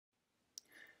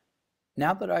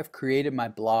Now that I've created my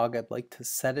blog, I'd like to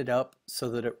set it up so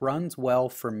that it runs well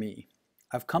for me.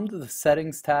 I've come to the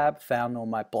Settings tab found on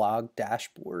my blog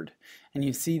dashboard, and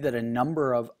you see that a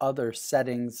number of other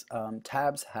settings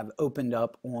tabs have opened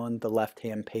up on the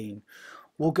left-hand pane.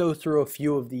 We'll go through a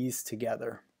few of these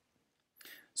together.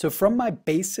 So from my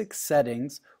basic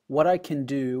settings, what I can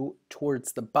do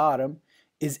towards the bottom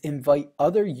is invite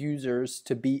other users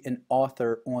to be an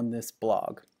author on this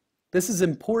blog. This is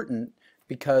important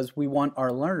because we want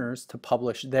our learners to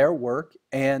publish their work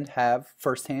and have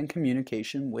first-hand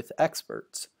communication with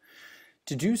experts.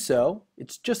 To do so,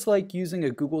 it's just like using a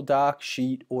Google Doc,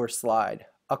 sheet, or slide.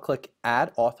 I'll click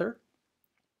Add Author,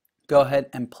 go ahead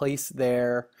and place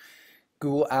their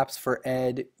Google Apps for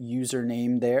Ed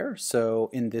username there. So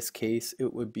in this case,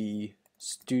 it would be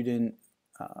student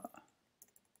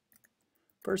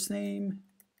first name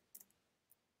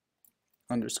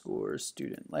underscore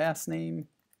student last name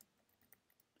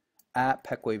at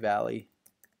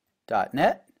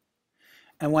pequavalley.net.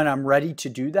 And when I'm ready to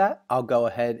do that, I'll go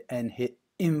ahead and hit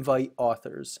Invite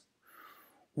Authors.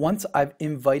 Once I've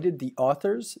invited the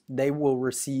authors, they will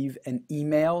receive an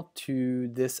email to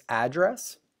this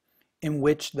address in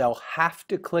which they'll have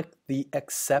to click the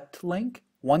Accept link.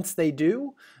 Once they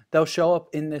do, they'll show up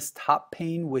in this top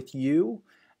pane with you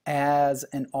as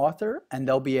an author, and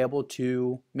they'll be able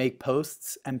to make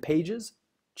posts and pages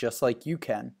just like you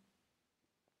can.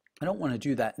 I don't want to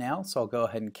do that now, so I'll go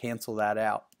ahead and cancel that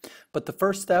out. But the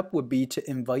first step would be to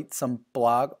invite some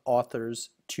blog authors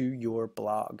to your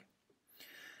blog.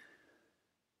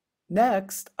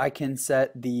 Next, I can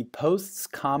set the posts,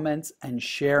 comments, and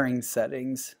sharing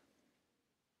settings.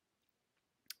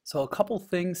 So a couple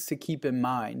things to keep in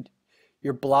mind.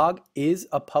 Your blog is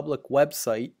a public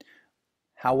website.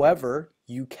 However,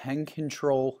 you can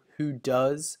control who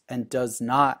does and does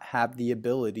not have the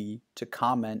ability to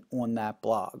comment on that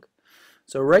blog.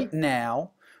 So right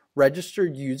now,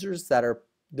 registered users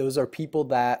those are people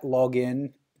that log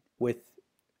in with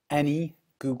any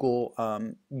Google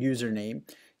username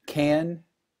can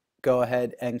go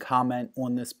ahead and comment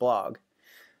on this blog.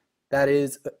 That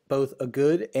is both a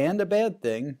good and a bad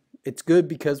thing. It's good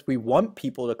because we want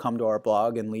people to come to our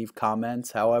blog and leave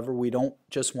comments. However, we don't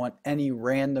just want any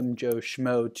random Joe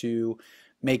Schmo to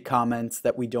make comments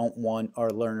that we don't want our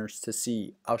learners to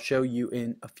see. I'll show you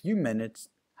in a few minutes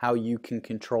how you can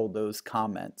control those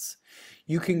comments.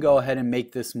 You can go ahead and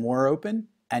make this more open,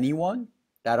 anyone.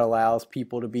 That allows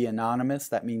people to be anonymous.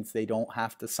 That means they don't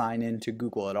have to sign in to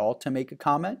Google at all to make a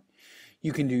comment.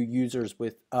 You can do users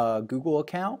with a Google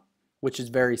account, which is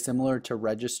very similar to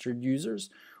registered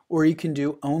users, or you can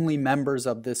do only members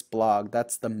of this blog.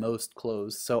 That's the most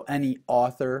closed. So any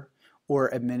author or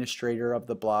administrator of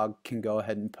the blog can go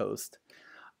ahead and post.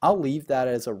 I'll leave that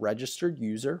as a registered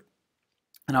user,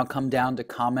 and I'll come down to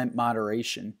comment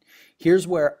moderation. Here's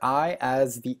where I,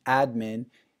 as the admin,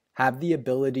 have the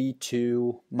ability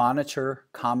to monitor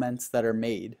comments that are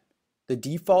made. The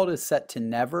default is set to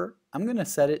never. I'm going to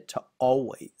set it to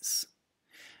always.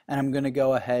 And I'm going to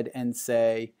go ahead and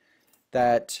say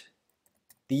that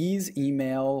these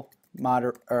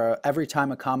every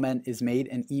time a comment is made,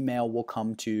 an email will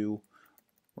come to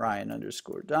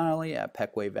Ryan_Donnelly at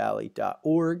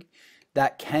pequavalley.org.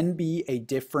 That can be a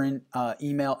different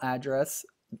email address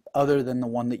other than the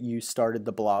one that you started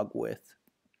the blog with.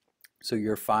 So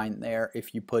you're fine there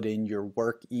if you put in your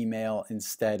work email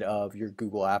instead of your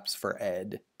Google Apps for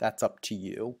Ed. That's up to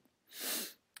you.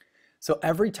 So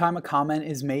every time a comment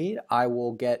is made, I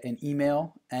will get an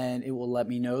email and it will let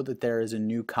me know that there is a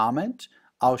new comment.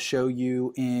 I'll show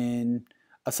you in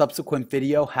a subsequent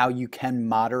video how you can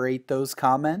moderate those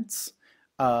comments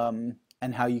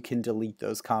and how you can delete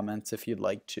those comments if you'd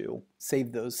like to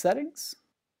save those settings.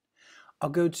 I'll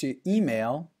go to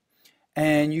email,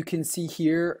 and you can see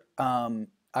here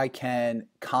I can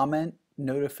comment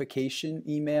notification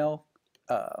email.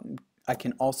 I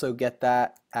can also get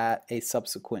that at a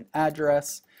subsequent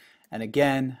address, and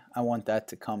again I want that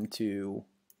to come to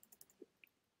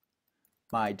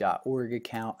my .org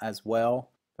account as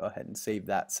well. Go ahead and save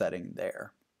that setting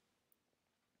there.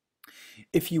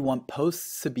 If you want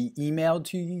posts to be emailed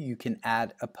to you, you can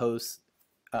add a post,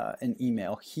 an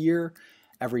email here.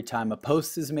 Every time a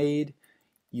post is made,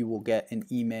 you will get an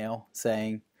email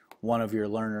saying one of your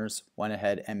learners went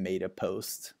ahead and made a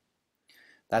post.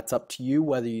 That's up to you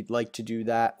whether you'd like to do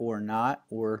that or not,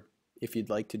 or if you'd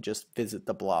like to just visit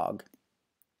the blog.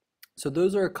 So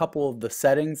those are a couple of the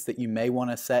settings that you may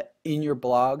want to set in your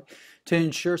blog to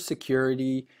ensure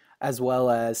security as well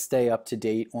as stay up to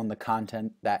date on the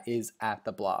content that is at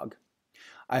the blog.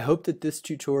 I hope that this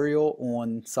tutorial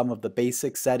on some of the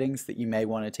basic settings that you may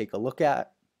want to take a look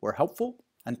at were helpful.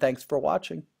 And thanks for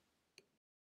watching.